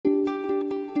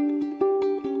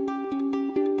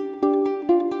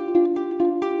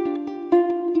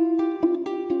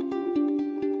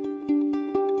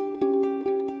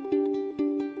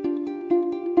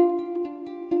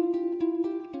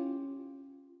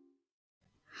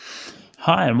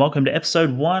Hi, and welcome to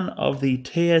episode 1 of the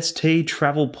TST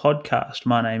Travel Podcast.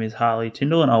 My name is Harley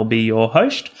Tyndall, and I'll be your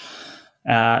host.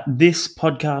 This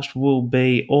podcast will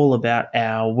be all about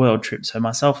our world trip. So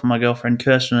myself and my girlfriend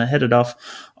Kirsten are headed off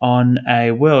on a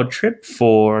world trip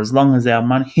for as long as our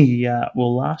money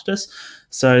will last us.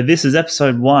 So this is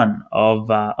episode 1 of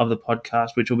the podcast,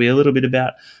 which will be a little bit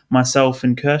about myself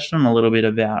and Kirsten, a little bit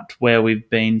about where we've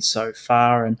been so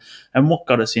far and what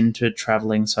got us into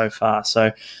traveling so far.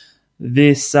 So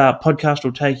this podcast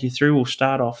will take you through. We'll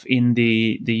start off in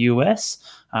the US,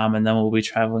 and then we'll be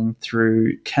traveling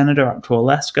through Canada up to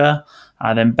Alaska,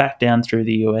 then back down through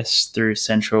the US through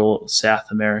Central South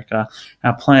America.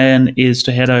 Our plan is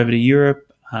to head over to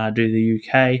Europe, do the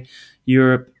UK,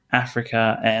 Europe,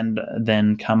 Africa, and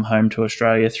then come home to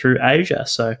Australia through Asia.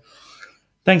 So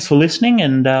thanks for listening,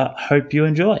 and hope you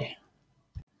enjoy.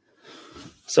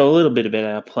 So a little bit about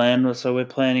our plan. So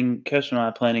Kirsten and I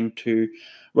are planning to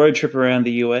road trip around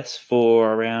the US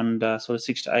for around sort of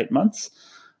 6 to 8 months,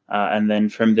 and then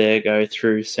from there go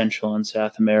through Central and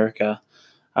South America.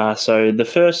 So the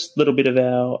first little bit of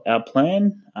our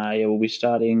plan, we'll be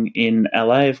starting in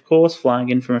LA, of course, flying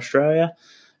in from Australia,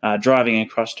 driving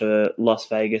across to Las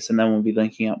Vegas, and then we'll be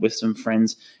linking up with some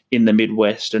friends in the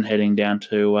Midwest and heading down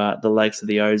to the lakes of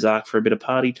the Ozark for a bit of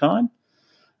party time.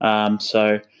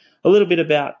 So a little bit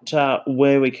about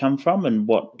where we come from and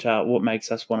what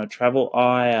makes us want to travel.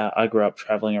 I grew up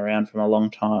traveling around from a long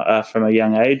time, from a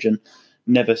young age, and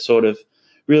never sort of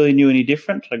really knew any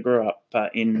different. I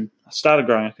started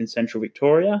growing up in Central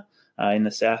Victoria, in the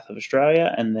south of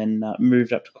Australia, and then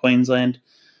moved up to Queensland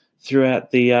throughout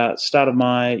the start of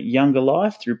my younger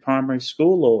life through primary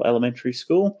school or elementary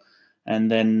school.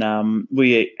 And then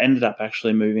we ended up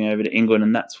actually moving over to England,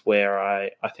 and that's where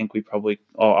I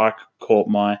caught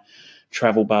my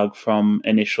travel bug from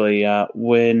initially.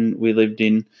 When we lived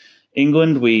in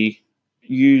England, we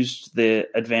used the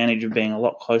advantage of being a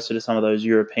lot closer to some of those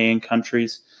European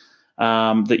countries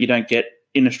that you don't get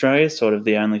in Australia. Sort of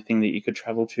the only thing that you could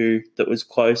travel to that was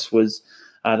close was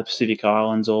the Pacific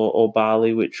Islands or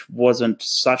Bali, which wasn't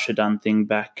such a done thing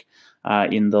back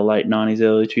in the late 90s,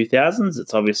 early 2000s.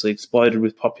 It's obviously exploded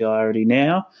with popularity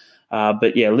now.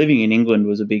 But living in England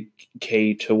was a big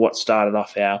key to what started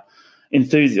off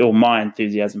my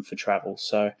enthusiasm for travel.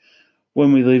 So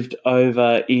when we lived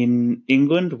over in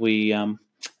England,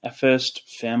 our first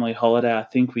family holiday, I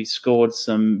think we scored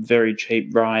some very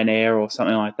cheap Ryanair or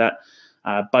something like that,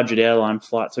 budget airline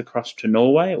flights across to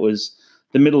Norway. It was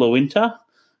the middle of winter.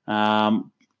 I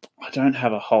don't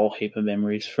have a whole heap of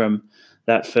memories from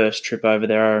that first trip over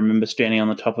there. I remember standing on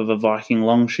the top of a Viking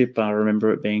longship. I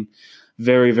remember it being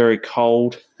very, very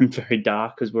cold and very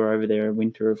dark because we're over there in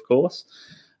winter, of course,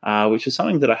 which is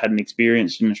something that I hadn't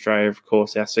experienced in Australia. Of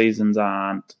course, our seasons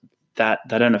they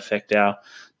don't affect our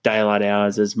daylight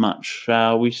hours as much.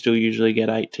 We still usually get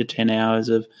 8 to 10 hours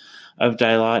of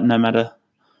daylight, no matter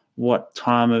what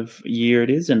time of year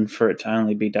it is, and for it to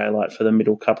only be daylight for the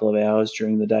middle couple of hours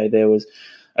during the day there was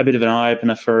a bit of an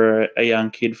eye-opener for a young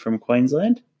kid from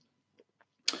Queensland.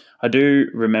 I do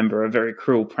remember a very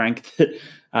cruel prank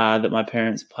that my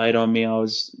parents played on me. I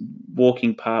was we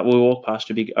walked past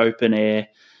a big open-air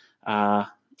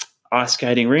ice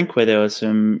skating rink where there were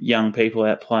some young people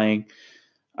out playing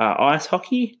ice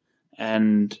hockey,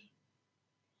 and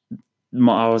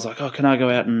I was like, can I go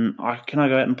out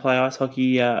and play ice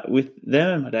hockey with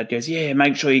them? And my dad goes, yeah,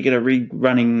 make sure you get a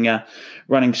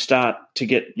running start to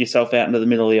get yourself out into the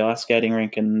middle of the ice skating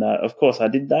rink. And of course I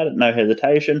did that at no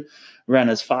hesitation, ran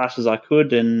as fast as I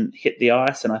could and hit the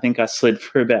ice. And I think I slid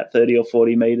for about 30 or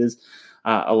 40 meters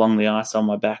along the ice on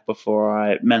my back before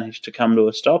I managed to come to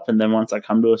a stop. And then once I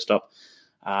come to a stop,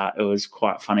 it was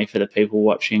quite funny for the people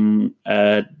watching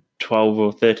 12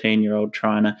 or 13-year-old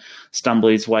trying to stumble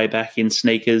his way back in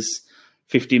sneakers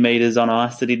 50 metres on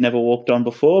ice that he'd never walked on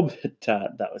before, but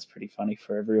that was pretty funny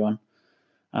for everyone.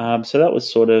 So that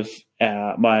was sort of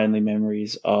my only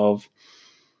memories of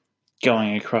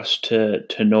going across to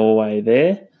Norway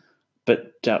there.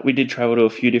 But we did travel to a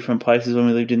few different places when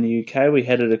we lived in the UK. We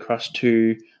headed across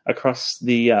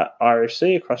the Irish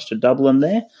Sea, across to Dublin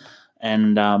there,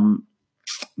 and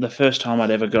the first time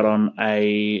I'd ever got on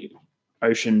a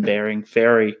ocean-bearing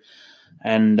ferry,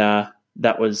 and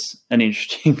that was an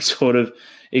interesting sort of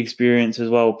experience as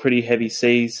well. Pretty heavy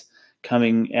seas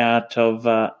coming out of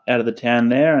the town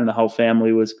there, and the whole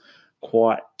family was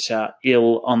quite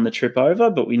ill on the trip over,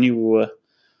 but we knew we were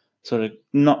sort of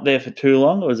not there for too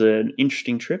long. It was an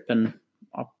interesting trip, and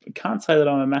I can't say that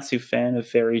I'm a massive fan of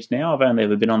ferries now. I've only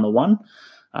ever been on the one,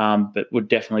 but would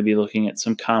definitely be looking at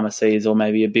some calmer seas or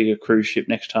maybe a bigger cruise ship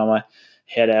next time I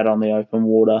head out on the open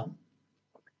water.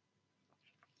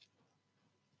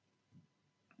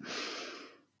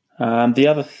 The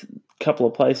other couple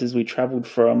of places we travelled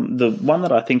from, the one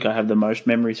that I think I have the most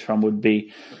memories from would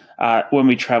be when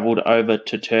we travelled over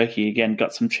to Turkey. Again,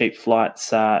 got some cheap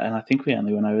flights, and I think we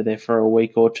only went over there for a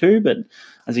week or two. But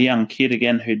as a young kid,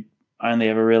 again, who'd only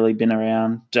ever really been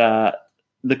around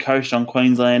the coast on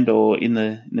Queensland or in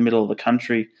the middle of the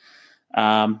country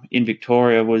in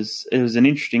Victoria, it was an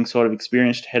interesting sort of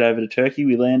experience to head over to Turkey.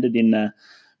 We landed in a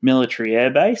military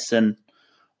airbase, and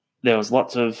there was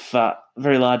lots of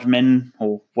very large men,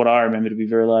 or what I remember to be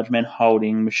very large men,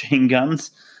 holding machine guns.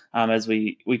 As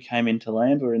we came into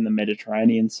land, we're in the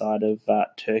Mediterranean side of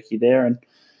Turkey there, and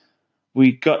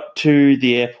we got to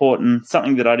the airport, and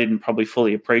something that I didn't probably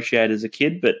fully appreciate as a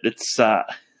kid, but it's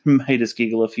made us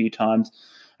giggle a few times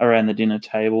around the dinner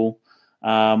table.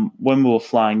 When we were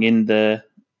flying in, the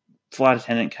flight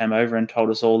attendant came over and told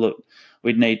us all that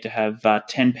we'd need to have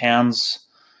 £10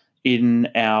 in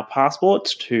our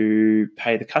passports to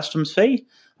pay the customs fee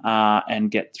and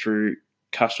get through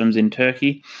customs in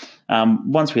Turkey.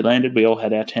 Once we landed, we all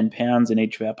had our £10 in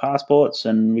each of our passports,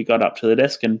 and we got up to the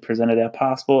desk and presented our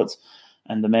passports.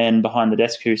 And the man behind the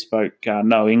desk who spoke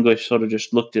no English sort of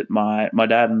just looked at my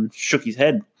dad and shook his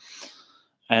head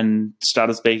and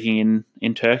started speaking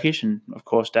in Turkish. And, of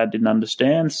course, Dad didn't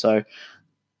understand. So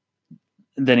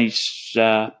then he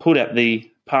pulled out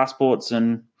the passports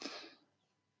and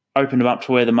opened them up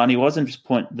to where the money was, and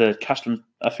the customs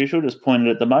official just pointed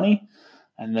at the money.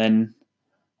 And then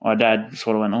my dad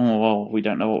sort of went, oh, well, we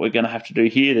don't know what we're going to have to do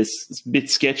here. It's a bit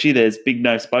sketchy. There's big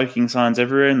no smoking signs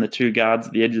everywhere, and the two guards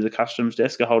at the edge of the customs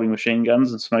desk are holding machine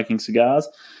guns and smoking cigars.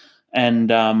 And,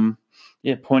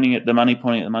 pointing at the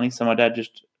money. So my dad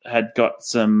just had got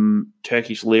some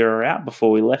Turkish lira out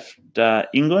before we left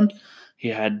England.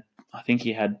 I think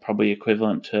he had probably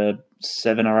equivalent to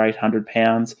 £700 or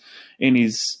 £800 in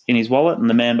his wallet, and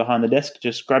the man behind the desk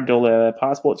just grabbed all our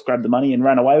passports, grabbed the money, and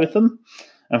ran away with them.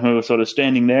 And we were sort of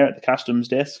standing there at the customs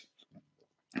desk.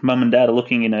 Mum and Dad are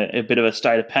looking in a bit of a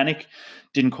state of panic,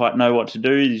 didn't quite know what to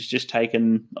do. He's just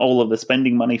taken all of the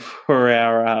spending money for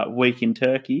our week in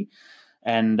Turkey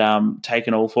and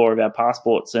taken all 4 of our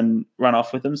passports and run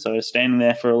off with them. So standing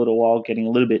there for a little while, getting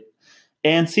a little bit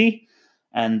antsy.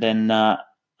 And then a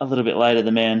little bit later,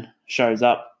 the man shows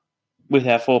up with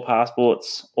our 4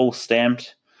 passports, all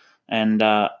stamped, and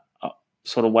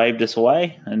sort of waved us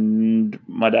away. And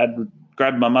my dad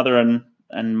grabbed my mother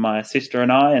and my sister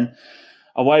and I, and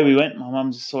away we went. My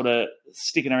mum's sort of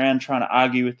sticking around trying to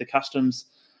argue with the customs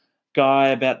guy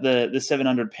about the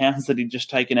 £700 that he'd just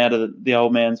taken out of the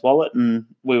old man's wallet, and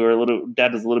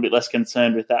Dad was a little bit less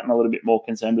concerned with that and a little bit more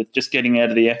concerned with just getting out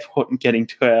of the airport and getting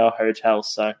to our hotel.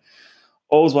 So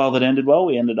all's well that ended well.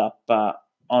 We ended up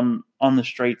on the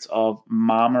streets of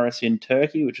Marmaris in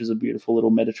Turkey, which is a beautiful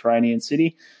little Mediterranean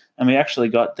city, and we actually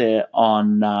got there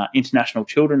on International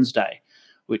Children's Day,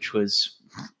 which was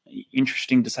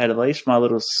interesting to say the least. My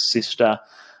little sister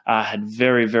had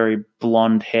very, very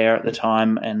blonde hair at the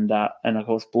time, and of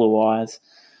course blue eyes.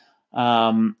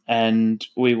 And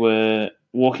we were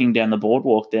walking down the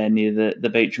boardwalk there near the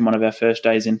beach on one of our first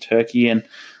days in Turkey, and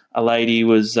a lady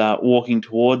was walking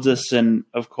towards us, and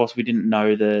of course we didn't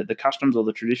know the customs or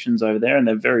the traditions over there, and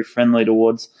they're very friendly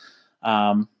towards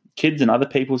kids and other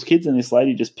people's kids. And this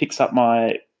lady just picks up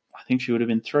I think she would have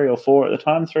been 3 or 4 at the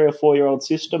time, 3 or 4-year-old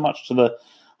sister, much to the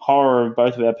horror of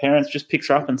both of our parents, just picks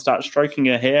her up and starts stroking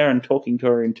her hair and talking to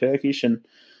her in Turkish. And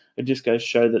it just goes to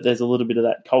show that there's a little bit of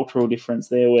that cultural difference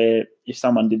there, where if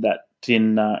someone did that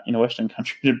in a Western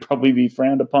country, it'd probably be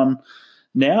frowned upon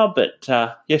now.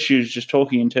 But she was just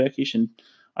talking in Turkish, and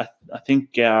I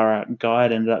think our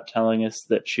guide ended up telling us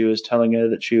that she was telling her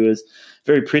that she was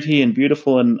very pretty and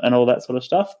beautiful and all that sort of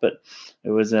stuff. But it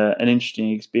was an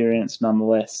interesting experience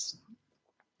nonetheless.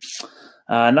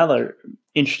 Another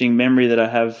interesting memory that I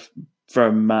have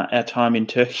from our time in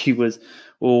Turkey was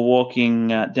we were walking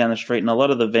down the street, and a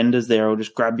lot of the vendors there will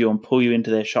just grab you and pull you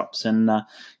into their shops and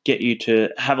get you to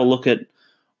have a look at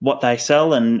what they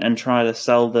sell and try to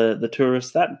sell the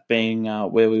tourists. That being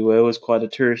where we were was quite a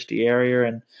touristy area,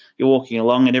 and you're walking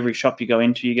along, and every shop you go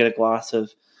into, you get a glass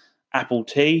of apple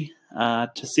tea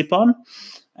to sip on.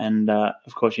 And,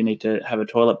 of course, you need to have a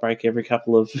toilet break every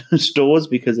couple of stores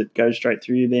because it goes straight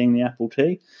through you being the apple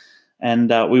tea.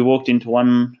 And we walked into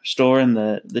one store, and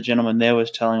the gentleman there was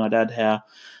telling my dad how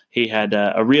he had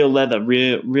a real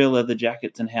leather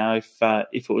jackets, and how if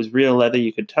it was real leather,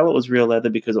 you could tell it was real leather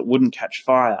because it wouldn't catch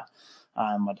fire.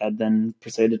 My dad then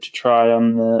proceeded to try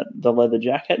on the leather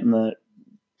jacket, and the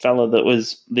fella that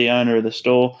was the owner of the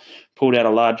store pulled out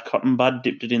a large cotton bud,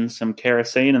 dipped it in some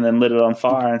kerosene, and then lit it on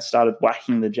fire and started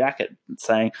whacking the jacket,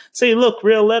 saying, "See, look,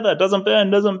 real leather, doesn't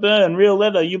burn, real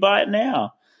leather, you buy it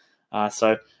now."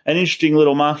 So an interesting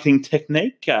little marketing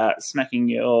technique, smacking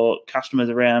your customers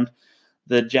around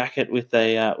the jacket with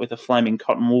a flaming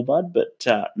cotton wool bud, but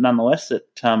nonetheless, it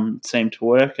seemed to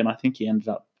work, and I think he ended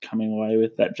up coming away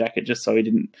with that jacket just so he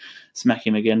didn't smack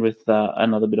him again with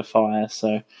another bit of fire.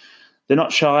 So they're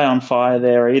not shy on fire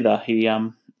there either. He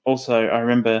also, I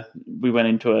remember we went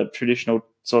into a traditional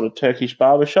sort of Turkish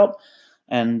barber shop,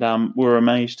 and we were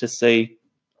amazed to see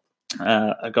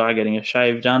a guy getting a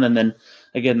shave done, and then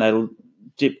again they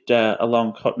dipped a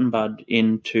long cotton bud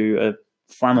into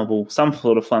some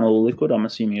sort of flammable liquid. I'm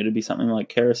assuming it would be something like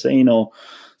kerosene or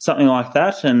something like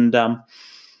that, and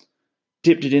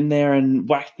dipped it in there and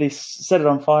set it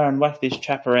on fire and whacked this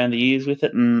chap around the ears with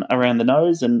it and around the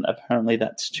nose. And apparently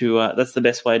that's the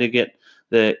best way to get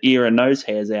the ear and nose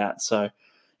hairs out. So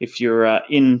if you're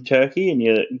in Turkey and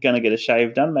you're going to get a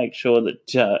shave done, make sure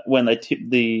that when they tip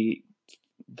the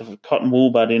cotton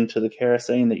wool bud into the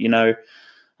kerosene, that you know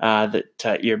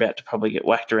that you're about to probably get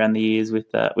whacked around the ears with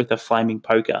a flaming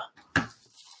poker.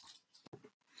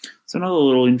 So another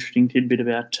little interesting tidbit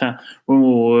about when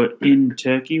we were in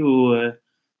Turkey, we were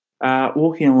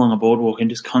walking along a boardwalk and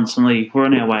just constantly, we're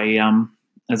on our way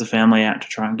as a family out to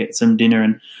try and get some dinner,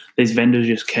 and these vendors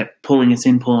just kept pulling us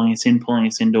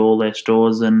into all their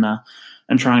stores and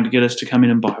trying to get us to come in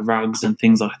and buy rugs and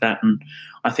things like that. And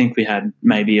I think we had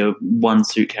maybe one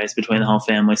suitcase between the whole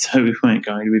family, so we weren't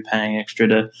going to be paying extra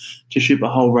to ship a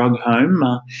whole rug home.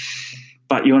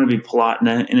 But you want to be polite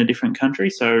in a different country,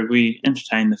 so we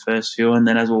entertained the first few, and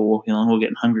then as we were walking along, we were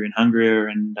getting hungrier and hungrier,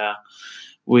 and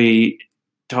we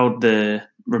told the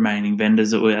remaining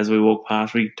vendors that as we walked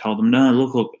past, we told them, no,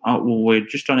 look, we're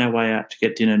just on our way out to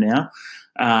get dinner now.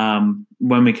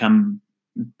 When we come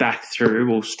back through,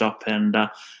 we'll stop and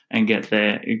get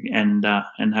there and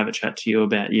have a chat to you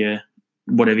about your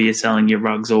whatever you're selling, your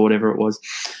rugs or whatever it was.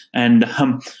 And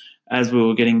as we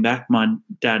were getting back, my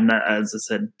dad, as I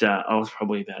said, I was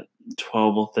probably about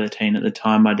 12 or 13 at the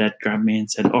time, my dad grabbed me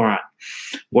and said, all right,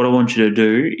 what I want you to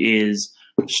do is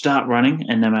start running,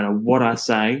 and no matter what I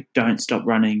say, don't stop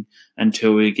running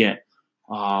until we get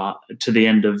to the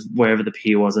end of wherever the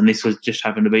pier was. And this was just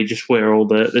happened to be just where all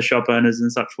the shop owners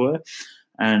and such were.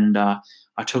 And I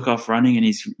took off running, and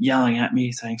he's yelling at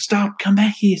me saying, stop, come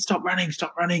back here, stop running,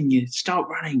 you stop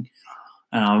running.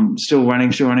 And I'm still running.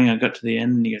 I got to the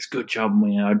end, and he goes, good job.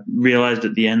 And I realised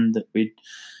at the end that we'd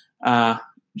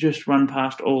just run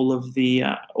past all of the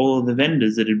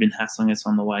vendors that had been hassling us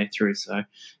on the way through. So if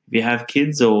you have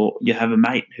kids or you have a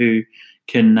mate who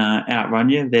can outrun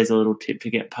you, there's a little tip to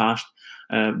get past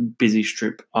a busy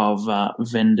strip of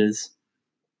vendors.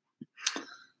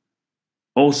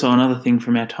 Also, another thing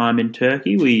from our time in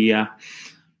Turkey, we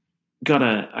got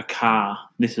a car.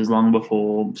 This was long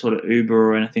before sort of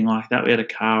Uber or anything like that. We had a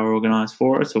car organised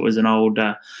for us. It was an old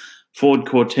Ford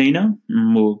Cortina,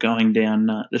 and we were going down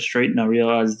the street, and I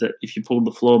realised that if you pulled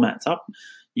the floor mats up,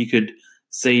 you could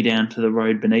see down to the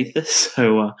road beneath us.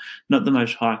 So not the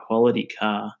most high-quality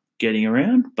car getting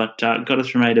around, but got us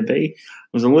from A to B. It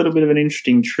was a little bit of an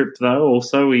interesting trip, though.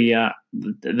 Also,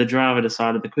 the driver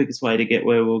decided the quickest way to get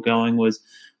where we were going was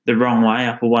the wrong way,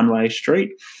 up a one-way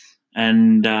street.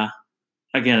 And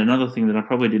again, another thing that I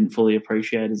probably didn't fully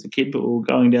appreciate as a kid, but we were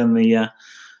going down the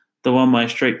one-way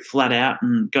street flat out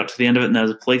and got to the end of it, and there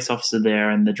was a police officer there,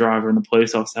 and the driver and the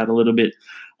police officer had a little bit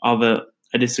of a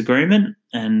disagreement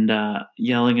and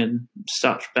yelling and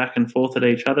such back and forth at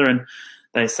each other. And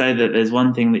they say that there's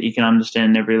one thing that you can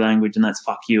understand in every language, and that's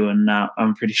fuck you. And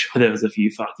I'm pretty sure there was a few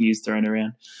fuck yous thrown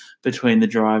around between the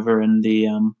driver and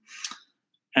the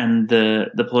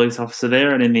police officer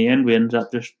there. And in the end, we ended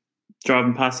up just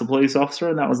driving past the police officer,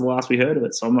 and that was the last we heard of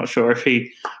it. So I'm not sure if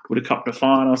he would have copped a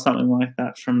fine or something like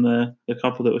that from the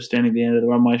couple that was standing at the end of the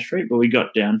one-way street. But we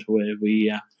got down to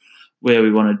where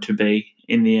we wanted to be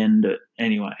in the end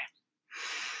anyway.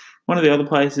 One of the other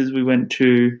places we went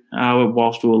to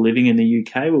whilst we were living in the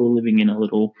UK, we were living in a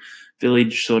little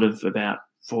village sort of about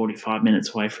 45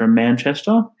 minutes away from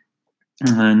Manchester.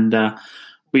 And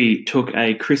we took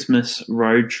a Christmas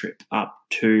road trip up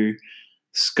to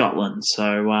Scotland.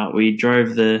 So we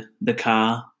drove the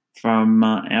car from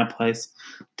our place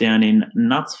down in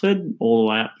Knutsford all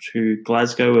the way up to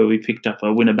Glasgow, where we picked up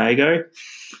a Winnebago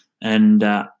and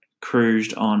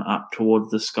cruised on up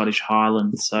towards the Scottish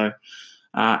Highlands. So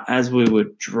as we were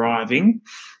driving,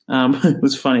 it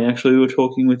was funny actually.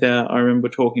 I remember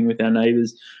talking with our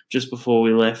neighbours just before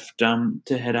we left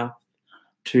to head up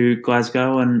to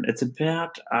Glasgow, and it's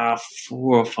about a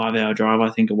 4 or 5 hour drive,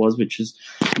 I think it was, which is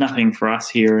nothing for us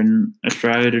here in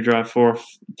Australia to drive 3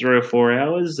 or 4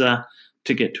 hours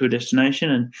to get to a destination.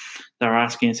 And they were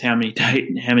asking us how many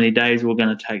days we were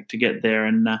going to take to get there,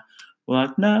 and we're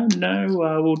like, no,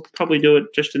 we'll probably do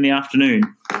it just in the afternoon.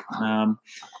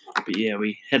 But yeah,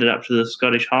 we headed up to the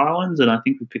Scottish Highlands, and I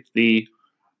think we picked the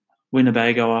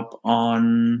Winnebago up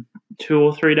on 2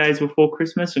 or 3 days before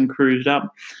Christmas and cruised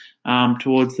up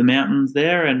towards the mountains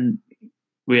there. And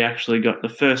we actually got the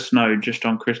first snow just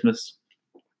on Christmas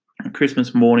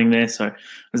morning there. So it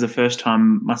was the first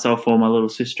time myself or my little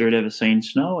sister had ever seen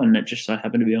snow, and it just so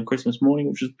happened to be on Christmas morning,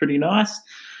 which was pretty nice.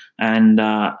 And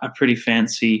a pretty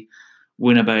fancy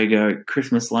Winnebago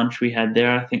Christmas lunch we had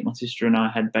there. I think my sister and I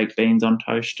had baked beans on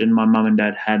toast, and my mum and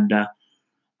dad had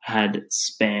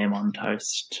spam on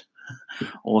toast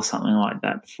or something like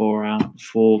that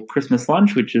for Christmas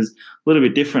lunch, which is a little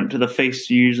bit different to the feast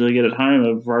you usually get at home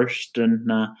of roast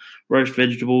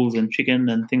vegetables and chicken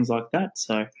and things like that.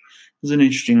 So it was an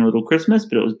interesting little Christmas,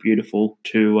 but it was beautiful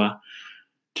to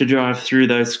drive through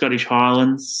those Scottish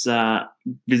Highlands,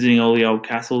 visiting all the old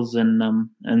castles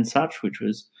and such, which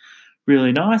was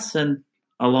really nice, and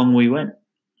along we went.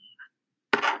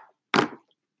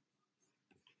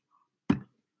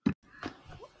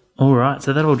 All right,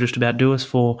 so that'll just about do us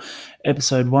for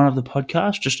episode 1 of the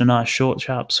podcast. Just a nice, short,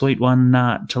 sharp, sweet one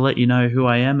to let you know who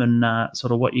I am and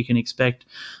sort of what you can expect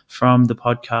from the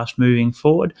podcast moving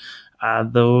forward.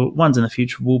 The ones in the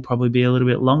future will probably be a little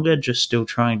bit longer, just still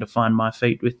trying to find my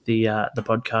feet with the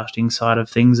podcasting side of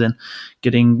things and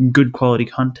getting good quality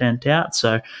content out.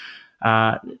 So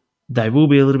they will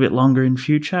be a little bit longer in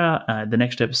future. The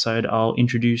next episode, I'll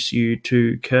introduce you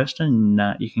to Kirsten.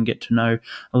 You can get to know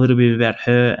a little bit about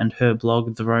her and her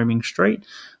blog, The Roaming Street.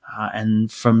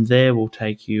 And from there, we'll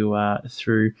take you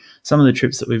through some of the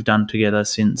trips that we've done together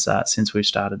since we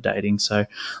started dating. So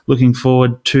looking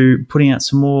forward to putting out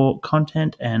some more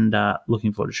content and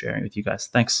looking forward to sharing it with you guys.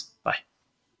 Thanks. Bye.